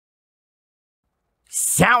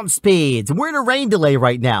Sound speeds. We're in a rain delay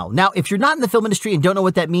right now. Now, if you're not in the film industry and don't know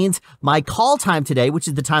what that means, my call time today, which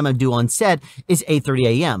is the time I'm due on set, is 8:30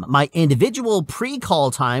 a.m. My individual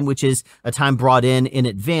pre-call time, which is a time brought in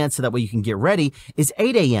advance so that way you can get ready, is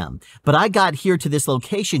 8 a.m. But I got here to this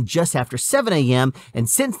location just after 7 a.m. and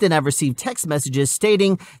since then I've received text messages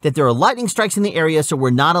stating that there are lightning strikes in the area, so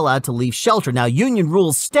we're not allowed to leave shelter. Now, union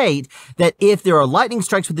rules state that if there are lightning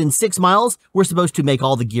strikes within 6 miles, we're supposed to make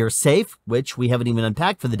all the gear safe, which we haven't even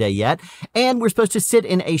unpacked for the day yet, and we're supposed to sit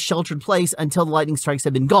in a sheltered place until the lightning strikes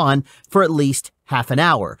have been gone for at least half an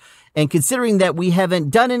hour. And considering that we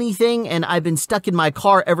haven't done anything and I've been stuck in my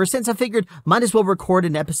car ever since, I figured might as well record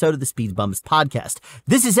an episode of the Speed Bumps podcast.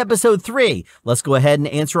 This is episode 3. Let's go ahead and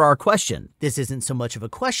answer our question. This isn't so much of a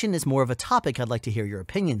question as more of a topic I'd like to hear your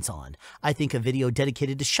opinions on. I think a video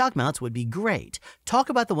dedicated to shock mounts would be great. Talk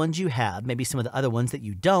about the ones you have, maybe some of the other ones that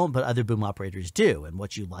you don't but other boom operators do, and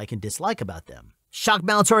what you like and dislike about them. Shock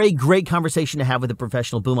mounts are a great conversation to have with a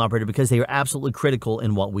professional boom operator because they are absolutely critical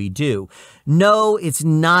in what we do. No, it's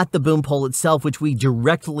not the boom pole itself, which we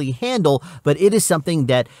directly handle, but it is something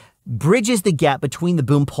that bridges the gap between the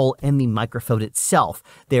boom pole and the microphone itself.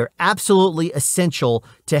 They're absolutely essential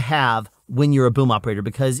to have when you're a boom operator,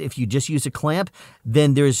 because if you just use a clamp,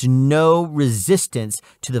 then there's no resistance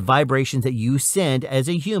to the vibrations that you send as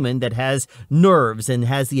a human that has nerves and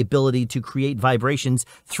has the ability to create vibrations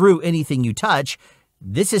through anything you touch.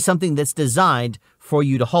 This is something that's designed for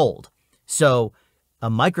you to hold. So a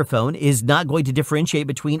microphone is not going to differentiate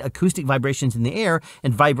between acoustic vibrations in the air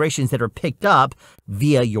and vibrations that are picked up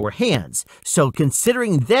via your hands. So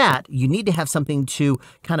considering that, you need to have something to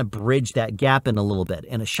kind of bridge that gap in a little bit,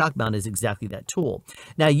 and a shock mount is exactly that tool.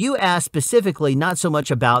 Now, you asked specifically not so much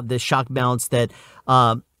about the shock mounts that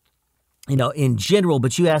in general,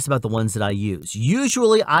 but you asked about the ones that I use.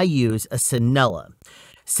 Usually I use a Sonella.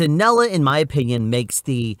 Sonella, in my opinion, makes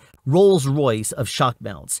the Rolls Royce of shock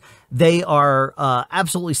mounts. They are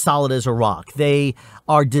absolutely solid as a rock. They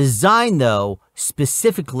are designed, though,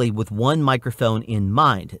 specifically with one microphone in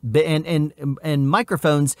mind. And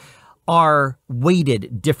microphones are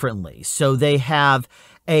weighted differently. So they have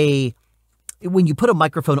when you put a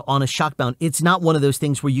microphone on a shock mount, it's not one of those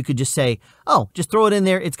things where you could just say, oh, just throw it in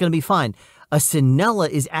there, it's going to be fine. A Sonella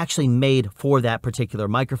is actually made for that particular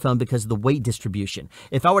microphone because of the weight distribution.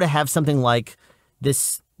 If I were to have something like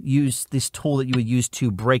this, use this tool that you would use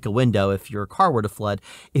to break a window if your car were to flood,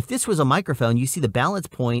 if this was a microphone, you see the balance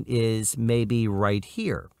point is maybe right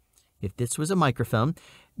here. If this was a microphone,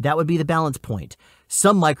 that would be the balance point.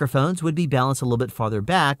 Some microphones would be balanced a little bit farther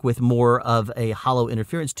back with more of a hollow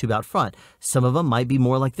interference tube out front. Some of them might be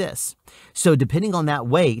more like this. So depending on that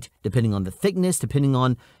weight, depending on the thickness, depending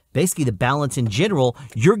on basically the balance in general,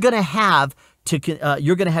 you're going to have to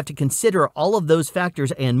consider all of those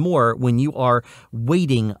factors and more when you are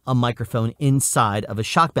weighting a microphone inside of a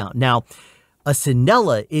shock mount. Now, a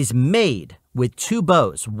Sonella is made with 2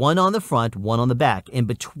 bows, one on the front, one on the back. And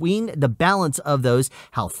between the balance of those,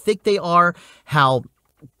 how thick they are, how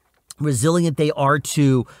resilient they are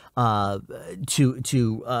to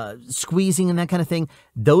squeezing and that kind of thing,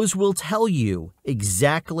 those will tell you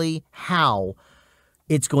exactly how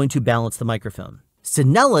it's going to balance the microphone.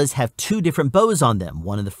 Sonellas have 2 different bows on them,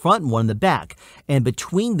 one in the front and one in the back. And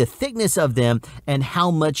between the thickness of them and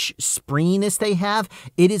how much springiness they have,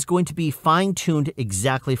 it is going to be fine-tuned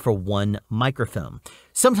exactly for one microphone.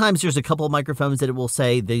 Sometimes there's a couple of microphones that it will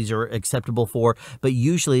say these are acceptable for, but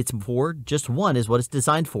usually it's for just one is what it's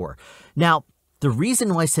designed for. Now, the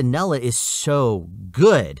reason why Sonella is so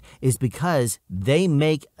good is because they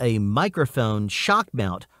make a microphone shock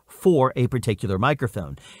mount for a particular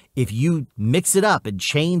microphone. If you mix it up and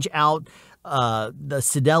change out the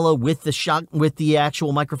Sonella with the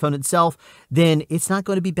actual microphone itself, then it's not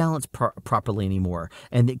going to be balanced properly anymore,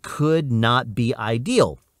 and it could not be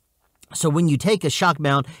ideal. So when you take a shock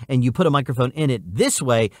mount and you put a microphone in it this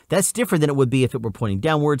way, that's different than it would be if it were pointing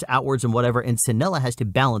downwards, outwards, and whatever. And Sonella has to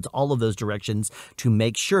balance all of those directions to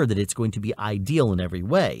make sure that it's going to be ideal in every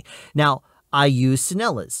way. Now, I use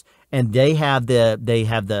Sonellas, and they have the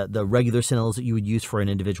regular Sonellas that you would use for an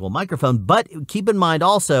individual microphone. But keep in mind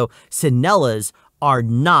also, Sonellas are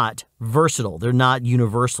not versatile. They're not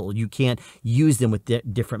universal. You can't use them with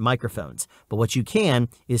different microphones. But what you can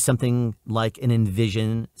is something like an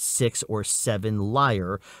Envision 6 or 7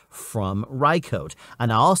 Lyre from Rycote.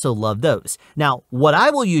 And I also love those. Now, what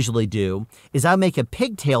I will usually do is I make a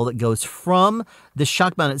pigtail that goes from the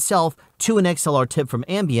shock mount itself to an XLR tip from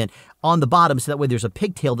Ambient on the bottom, so that way there's a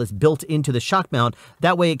pigtail that's built into the shock mount.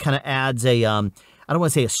 That way it kind of adds a I don't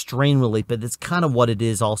want to say a strain relief, but it's kind of what it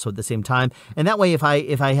is also at the same time. And that way, if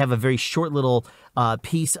I have a very short little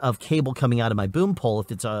piece of cable coming out of my boom pole, if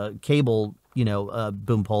it's a cable,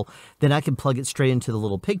 boom pole, then I can plug it straight into the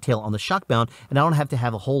little pigtail on the shock mount, and I don't have to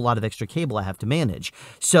have a whole lot of extra cable I have to manage.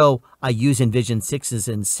 So I use Envision 6s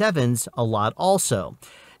and 7s a lot also.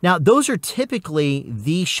 Now, those are typically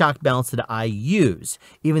the shock mounts that I use,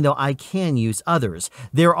 even though I can use others.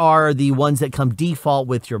 There are the ones that come default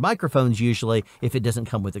with your microphones usually, if it doesn't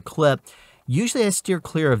come with a clip. Usually I steer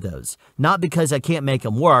clear of those, not because I can't make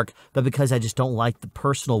them work, but because I just don't like the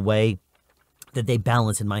personal way that they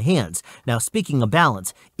balance in my hands. Now, speaking of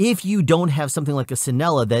balance, if you don't have something like a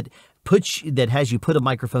Sonella that has you put a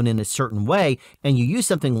microphone in a certain way, and you use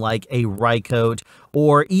something like a Rycote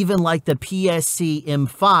or even like the PSC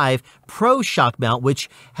M5 Pro shock mount, which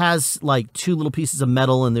has like two little pieces of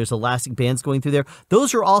metal and there's elastic bands going through there,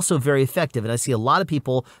 those are also very effective, and I see a lot of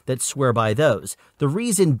people that swear by those. The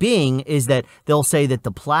reason being is that they'll say that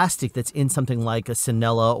the plastic that's in something like a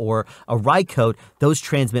Sonella or a Rycote, those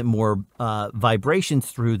transmit more vibrations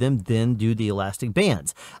through them than do the elastic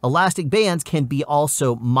bands. Elastic bands can be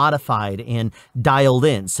also modified and dialed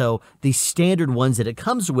in, so the standard ones that it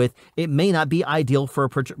comes with, it may not be ideal for a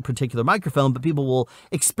particular microphone, but people will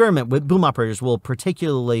experiment with, boom operators will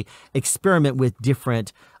particularly experiment with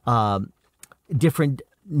different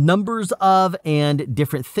numbers of and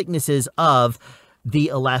different thicknesses of the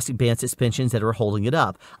elastic band suspensions that are holding it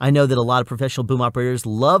up. I know that a lot of professional boom operators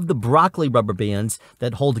love the broccoli rubber bands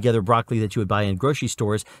that hold together broccoli that you would buy in grocery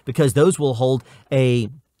stores, because those will hold a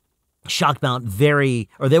shock mount they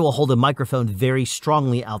will hold a microphone very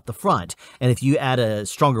strongly out the front. And if you add a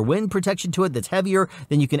stronger wind protection to it that's heavier,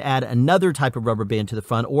 then you can add another type of rubber band to the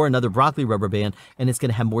front or another broccoli rubber band, and it's going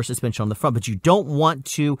to have more suspension on the front. But you don't want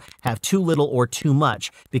to have too little or too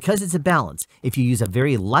much, because it's a balance. If you use a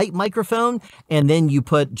very light microphone and then you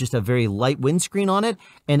put just a very light windscreen on it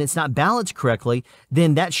and it's not balanced correctly,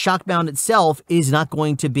 then that shock mount itself is not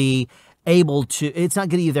going to be it's not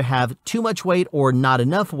going to either have too much weight or not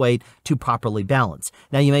enough weight to properly balance.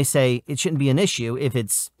 Now, you may say it shouldn't be an issue if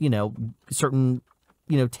it's, certain,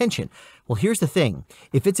 tension. Well, here's the thing.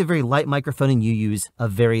 If it's a very light microphone and you use a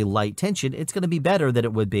very light tension, it's going to be better than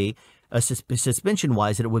it would be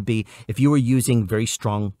suspension-wise than it would be if you were using very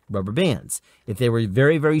strong rubber bands. If they were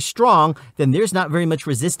very, very strong, then there's not very much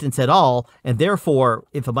resistance at all, and therefore,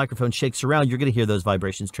 if a microphone shakes around, you're going to hear those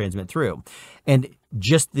vibrations transmit through. And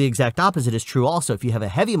just the exact opposite is true also. If you have a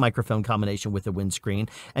heavy microphone combination with a windscreen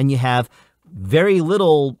and you have very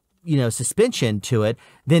little suspension to it,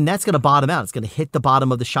 then that's going to bottom out. It's going to hit the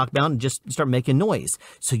bottom of the shock mount and just start making noise.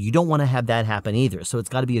 So you don't want to have that happen either. So it's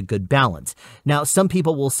got to be a good balance. Now, some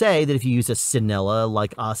people will say that if you use a Sonella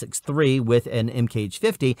like Osix 3 with an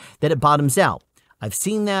MKH50, that it bottoms out. I've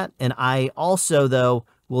seen that, and I also, though,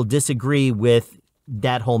 will disagree with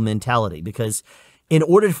that whole mentality, because in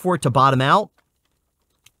order for it to bottom out,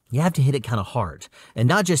 you have to hit it kind of hard. And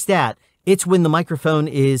not just that, it's when the microphone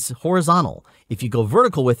is horizontal. If you go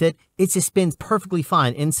vertical with it, it just spins perfectly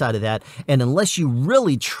fine inside of that. And unless you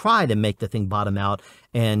really try to make the thing bottom out,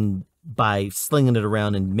 and by slinging it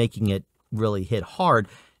around and making it really hit hard,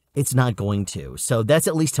 it's not going to. So that's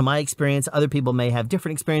at least to my experience. Other people may have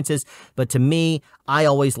different experiences, but to me, I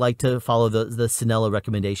always like to follow the Sonella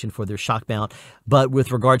recommendation for their shock mount. But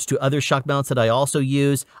with regards to other shock mounts that I also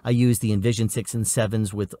use, I use the Envision 6 and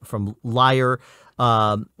 7s from Lyre,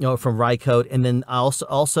 from Rycote, and then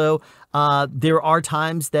also there are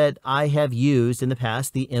times that I have used in the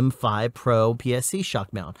past the M5 Pro PSC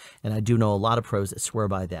shock mount, and I do know a lot of pros that swear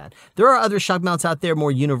by that. There are other shock mounts out there,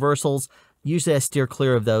 more universals. Usually I steer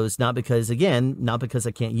clear of those, not because I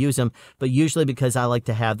can't use them, but usually because I like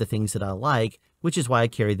to have the things that I like, which is why I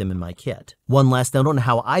carry them in my kit. One last note on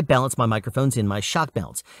how I balance my microphones in my shock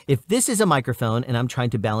mounts. If this is a microphone and I'm trying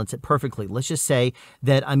to balance it perfectly, let's just say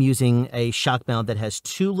that I'm using a shock mount that has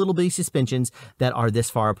two little bitty suspensions that are this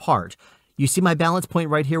far apart. You see my balance point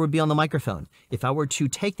right here would be on the microphone. If I were to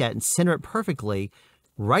take that and center it perfectly,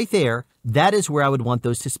 right there, that is where I would want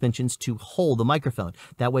those suspensions to hold the microphone.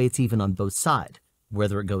 That way it's even on both sides.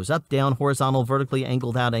 Whether it goes up, down, horizontal, vertically,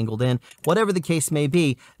 angled out, angled in, whatever the case may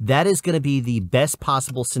be, that is going to be the best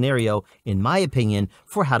possible scenario, in my opinion,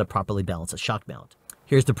 for how to properly balance a shock mount.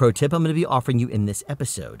 Here's the pro tip I'm going to be offering you in this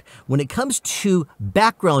episode. When it comes to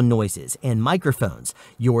background noises and microphones,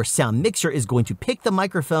 your sound mixer is going to pick the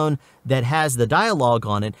microphone that has the dialogue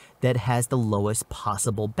on it that has the lowest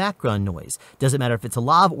possible background noise. Doesn't matter if it's a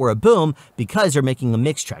lav or a boom, because they're making a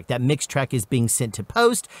mix track. That mix track is being sent to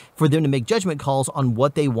post for them to make judgment calls on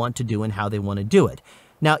what they want to do and how they want to do it.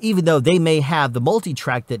 Now, even though they may have the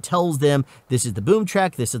multi-track that tells them this is the boom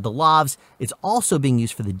track, this is the lavs, it's also being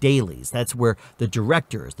used for the dailies. That's where the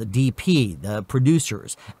directors, the DP, the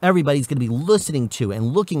producers, everybody's going to be listening to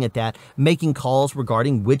and looking at that, making calls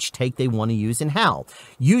regarding which take they want to use and how.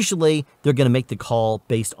 Usually, they're going to make the call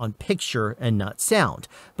based on picture and not sound,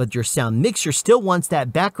 but your sound mixer still wants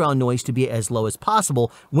that background noise to be as low as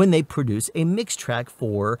possible when they produce a mix track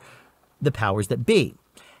for the powers that be.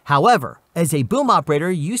 However, as a boom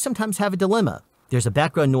operator, you sometimes have a dilemma. There's a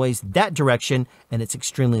background noise that direction, and it's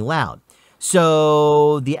extremely loud.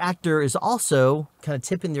 So the actor is also kind of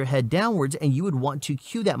tipping their head downwards, and you would want to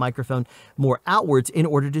cue that microphone more outwards in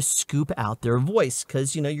order to scoop out their voice,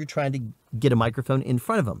 because, you know, you're trying to get a microphone in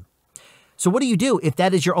front of them. So what do you do if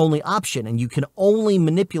that is your only option and you can only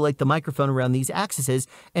manipulate the microphone around these axes,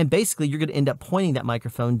 and basically you're going to end up pointing that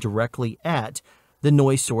microphone directly at the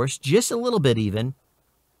noise source, just a little bit even,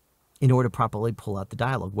 in order to properly pull out the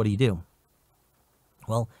dialogue? What do you do?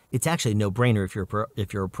 Well, it's actually a no-brainer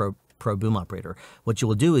if you're a pro boom operator. What you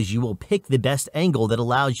will do is you will pick the best angle that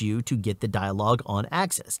allows you to get the dialogue on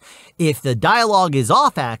axis. If the dialogue is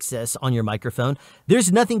off axis on your microphone,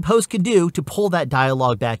 there's nothing post can do to pull that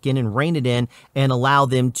dialogue back in and rein it in and allow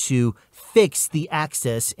them to fix the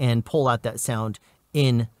axis and pull out that sound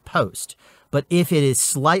in post. But if it is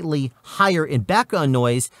slightly higher in background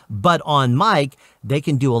noise, but on mic, they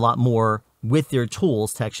can do a lot more with their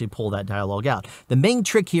tools to actually pull that dialogue out. The main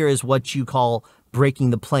trick here is what you call breaking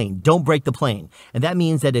the plane. Don't break the plane. And that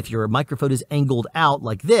means that if your microphone is angled out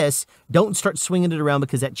like this, don't start swinging it around,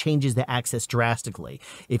 because that changes the axis drastically.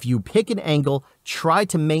 If you pick an angle, try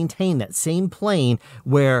to maintain that same plane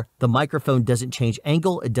where the microphone doesn't change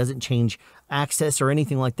angle, it doesn't change axis or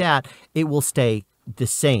anything like that. It will stay the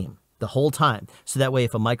same the whole time. So that way,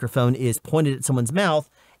 if a microphone is pointed at someone's mouth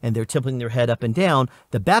and they're tipping their head up and down,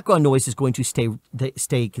 the background noise is going to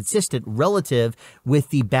stay consistent relative with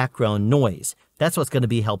the background noise. That's what's going to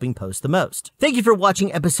be helping post the most. Thank you for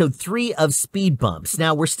watching episode 3 of Speed Bumps.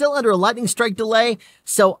 Now, we're still under a lightning strike delay,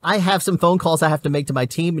 so I have some phone calls I have to make to my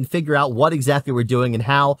team and figure out what exactly we're doing and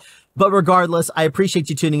how. But regardless, I appreciate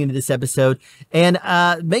you tuning into this episode, and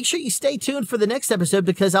make sure you stay tuned for the next episode,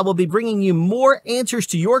 because I will be bringing you more answers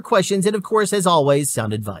to your questions and, of course, as always,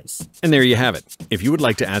 sound advice. And there you have it. If you would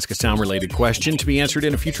like to ask a sound-related question to be answered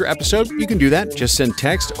in a future episode, you can do that. Just send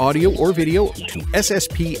text, audio, or video to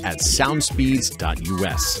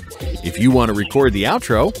ssp@soundspeeds.us. If you want to record the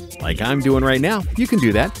outro, like I'm doing right now, you can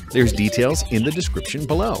do that. There's details in the description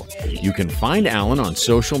below. You can find Alan on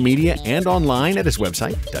social media and online at his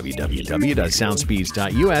website,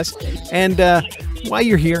 www.soundspeeds.us. And while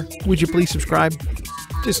you're here, would you please subscribe?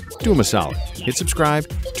 Just do him a solid. Hit subscribe,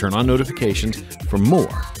 turn on notifications for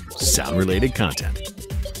more sound-related content.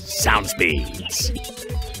 Sound Speeds.